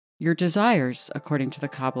Your desires, according to the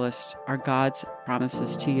Kabbalists, are God's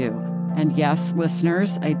promises to you. And yes,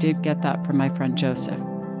 listeners, I did get that from my friend Joseph.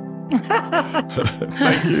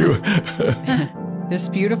 Thank you. This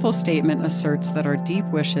beautiful statement asserts that our deep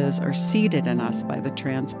wishes are seeded in us by the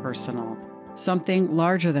transpersonal. Something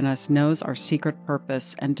larger than us knows our secret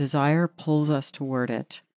purpose, and desire pulls us toward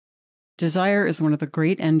it. Desire is one of the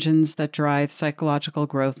great engines that drive psychological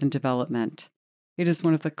growth and development. It is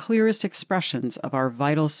one of the clearest expressions of our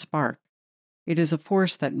vital spark. It is a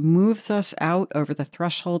force that moves us out over the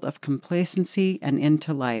threshold of complacency and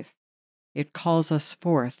into life. It calls us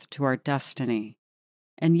forth to our destiny.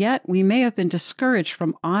 And yet, we may have been discouraged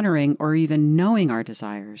from honoring or even knowing our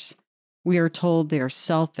desires. We are told they are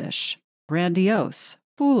selfish, grandiose,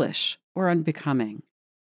 foolish, or unbecoming.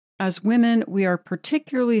 As women, we are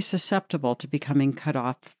particularly susceptible to becoming cut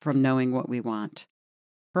off from knowing what we want.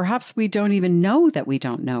 Perhaps we don't even know that we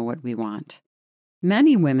don't know what we want.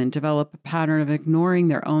 Many women develop a pattern of ignoring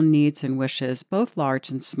their own needs and wishes, both large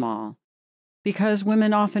and small. Because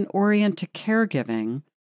women often orient to caregiving,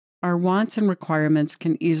 our wants and requirements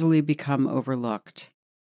can easily become overlooked.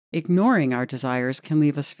 Ignoring our desires can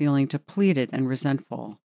leave us feeling depleted and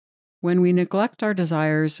resentful. When we neglect our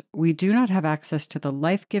desires, we do not have access to the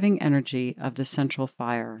life-giving energy of the central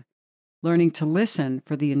fire. Learning to listen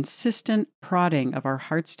for the insistent prodding of our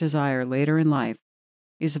heart's desire later in life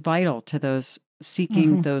is vital to those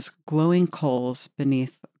seeking those glowing coals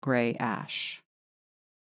beneath gray ash.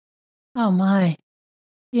 Oh, my.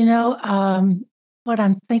 You know, what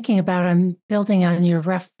I'm thinking about, I'm building on your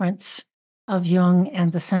reference of Jung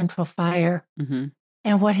and the central fire. Mm-hmm.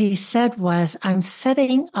 And what he said was, I'm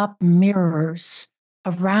setting up mirrors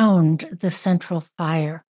around the central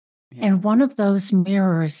fire. Yeah. And one of those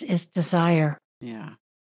mirrors is desire. Yeah.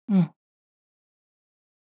 Mm.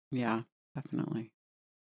 Yeah, definitely.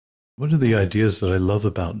 One of the ideas that I love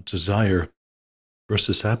about desire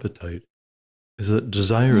versus appetite is that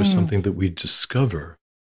desire is something that we discover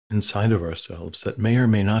inside of ourselves that may or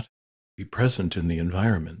may not be present in the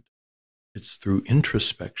environment. It's through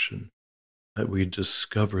introspection that we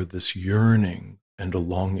discover this yearning and a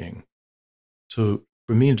longing. So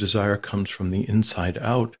for me, desire comes from the inside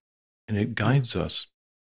out, and it guides us.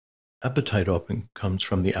 Appetite often comes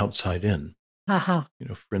from the outside in. Uh-huh. You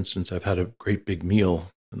know, for instance, I've had a great big meal,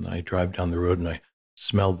 and I drive down the road and I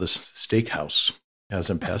smell this steakhouse as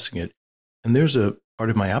I'm passing it. And there's a part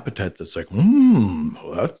of my appetite that's like,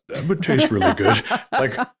 well, that would taste really good.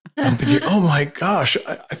 Like, I'm thinking, oh my gosh,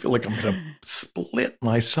 I feel like I'm going to split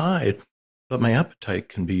my side. But my appetite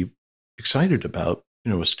can be excited about,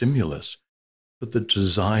 a stimulus. But the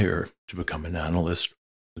desire to become an analyst,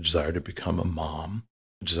 the desire to become a mom,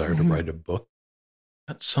 the desire to write a book,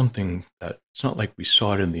 that's something that it's not like we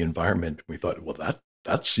saw it in the environment. We thought, well,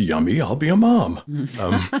 that's yummy. I'll be a mom.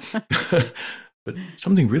 But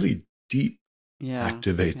something really deep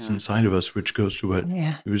activates inside of us, which goes to what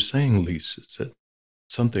you were saying, Lisa. It's that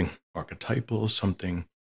something archetypal, something,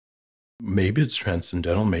 maybe it's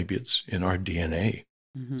transcendental, maybe it's in our DNA,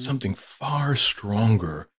 something far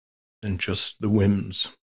stronger than just the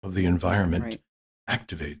whims of the environment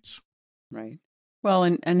activates. Right. Well,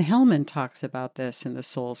 and Hellman talks about this in The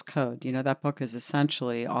Soul's Code. You know, that book is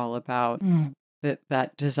essentially all about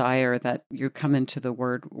that desire that you come into the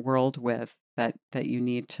world with, that you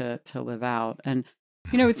need to live out. And,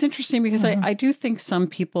 it's interesting because I do think some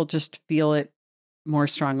people just feel it more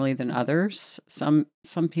strongly than others. Some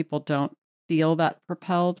people don't feel that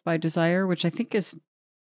propelled by desire, which I think is,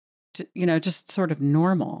 just sort of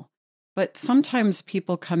normal. But sometimes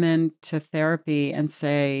people come into therapy and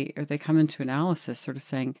say, or they come into analysis sort of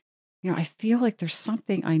saying, I feel like there's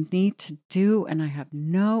something I need to do and I have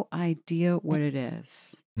no idea what it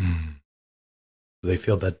is. They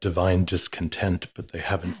feel that divine discontent, but they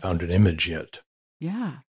haven't found an image yet.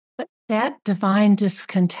 Yeah. But that divine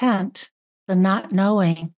discontent, the not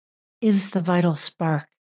knowing, is the vital spark.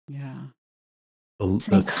 Yeah.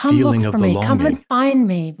 The feeling of the longing. Come and find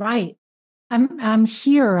me. Right. I'm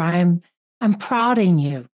here. I'm prodding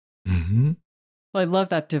you. Mm-hmm. Well, I love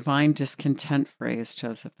that divine discontent phrase,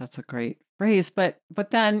 Joseph. That's a great phrase. But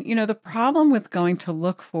then, the problem with going to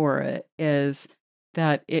look for it is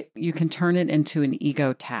that you can turn it into an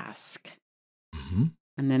ego task. And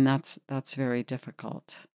then that's very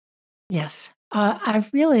difficult. Yes. I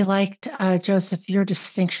really liked, Joseph, your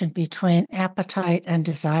distinction between appetite and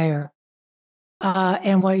desire.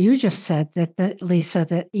 And what you just said, that Lisa,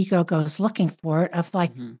 that ego goes looking for it, of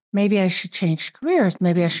like, maybe I should change careers.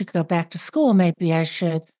 Maybe I should go back to school. Maybe I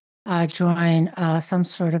should join some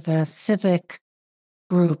sort of a civic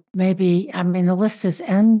group. Maybe, the list is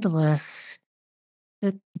endless.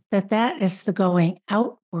 that is the going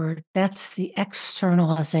outward. That's the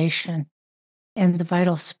externalization. And the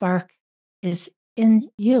vital spark is in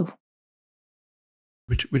you.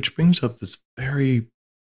 Which brings up this very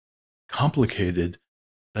complicated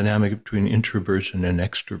dynamic between introversion and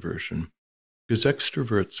extroversion. Because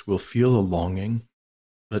extroverts will feel a longing,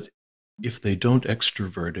 but if they don't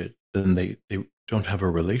extrovert it, then they don't have a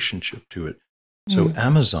relationship to it. So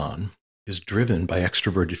Amazon is driven by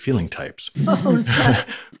extroverted feeling types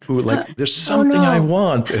who like, there's something I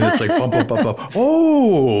want. And it's like, bump, bump, bump, bump.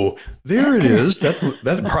 Oh, there it is.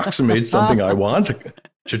 That approximates something I want.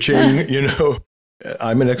 Cha-ching, you know.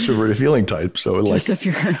 I'm an extroverted feeling type. So like,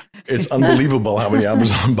 it's unbelievable how many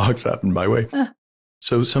Amazon boxes happen my way.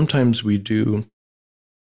 So sometimes we do,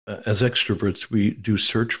 as extroverts, we do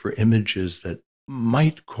search for images that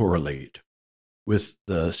might correlate with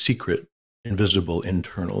the secret, invisible,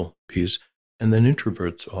 internal piece. And then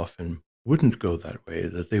introverts often wouldn't go that way,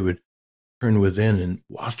 that they would turn within and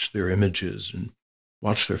watch their images and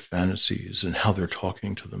watch their fantasies and how they're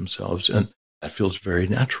talking to themselves. And that feels very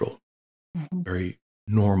natural, very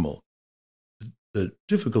normal. The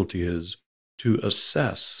difficulty is to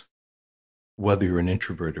assess whether you're an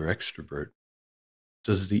introvert or extrovert.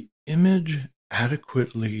 Does the image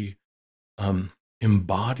adequately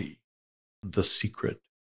embody the secret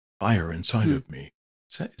fire inside of me?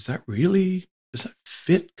 Is that really, does that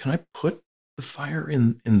fit? Can I put the fire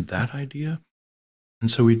in that idea?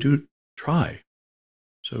 And so we do try.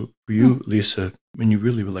 So for you, Lisa, when you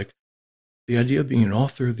really were like, the idea of being an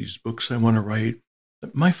author, these books I want to write,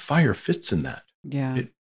 my fire fits in that. Yeah.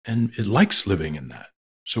 And it likes living in that.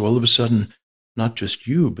 So all of a sudden, not just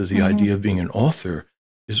you, but the idea of being an author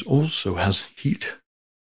also has heat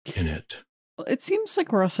in it. Well, it seems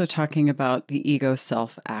like we're also talking about the ego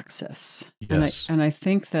self axis. Yes. And I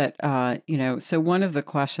think that, so one of the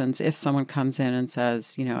questions, if someone comes in and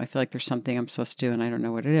says, I feel like there's something I'm supposed to do and I don't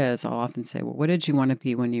know what it is, I'll often say, well, what did you want to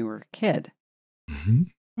be when you were a kid?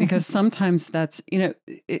 Because sometimes that's,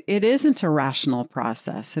 it isn't a rational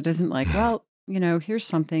process. It isn't like, well, here's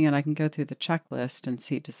something and I can go through the checklist and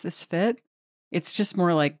see, does this fit? It's just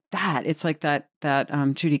more like that. It's like that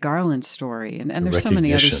Judy Garland story. And there's so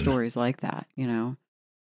many other stories like that, you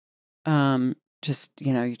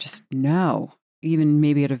just know, even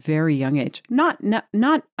maybe at a very young age, not,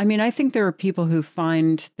 I mean, I think there are people who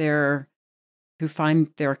find their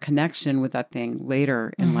connection with that thing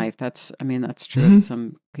later in life. That's true of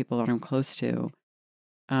some people that I'm close to.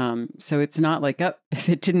 So it's not like, if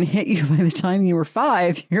it didn't hit you by the time you were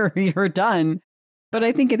 5, you're done. But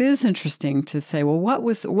I think it is interesting to say, well, what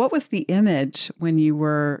was the image when you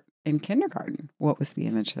were in kindergarten? What was the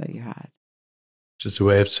image that you had? Just a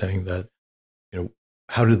way of saying that,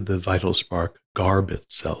 how did the vital spark garb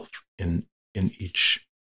itself in each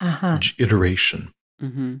iteration?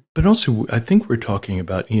 But also, I think we're talking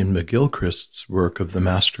about Ian McGilchrist's work of The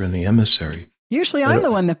Master and the Emissary. Usually I'm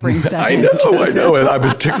the one that brings that. I know. And I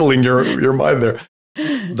was tickling your mind there.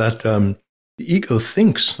 That the ego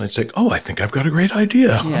thinks, it's like, oh, I think I've got a great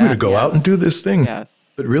idea. I'm going to go out and do this thing.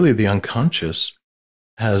 Yes. But really, the unconscious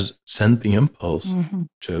has sent the impulse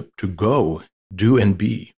to go, do and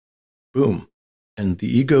be. Boom. And the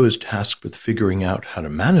ego is tasked with figuring out how to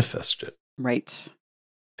manifest it. Right.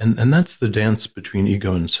 And that's the dance between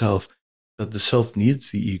ego and self, that the self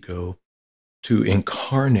needs the ego to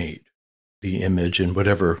incarnate the image in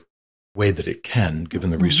whatever way that it can,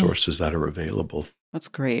 given the resources that are available. That's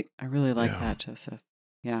great. I really like that, Joseph.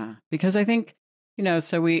 Yeah. Because I think,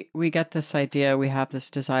 so we get this idea, we have this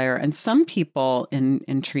desire, and some people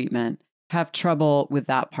in treatment have trouble with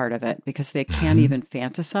that part of it because they can't even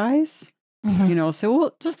fantasize, so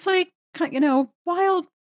well, just like, wild,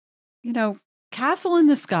 castle in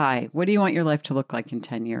the sky. What do you want your life to look like in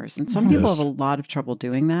 10 years? And some people have a lot of trouble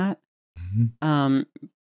doing that.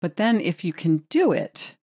 But then if you can do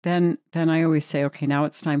it, then I always say, okay, now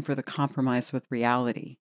it's time for the compromise with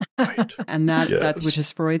reality. Right. And that which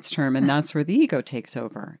is Freud's term, and that's where the ego takes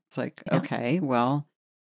over. It's like, okay, well,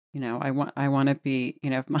 I want to be,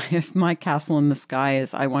 if my castle in the sky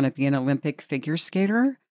is I want to be an Olympic figure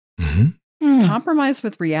skater, compromise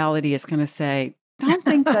with reality is going to say, don't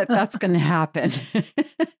think that that's going to happen.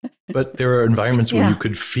 But there are environments where you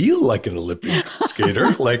could feel like an Olympic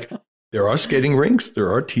skater. Like there are skating rinks,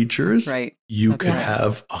 there are teachers. Right. You could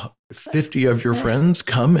have 50 of your friends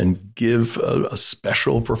come and give a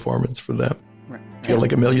special performance for them. Right. Feel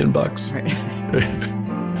like $1 million. Right.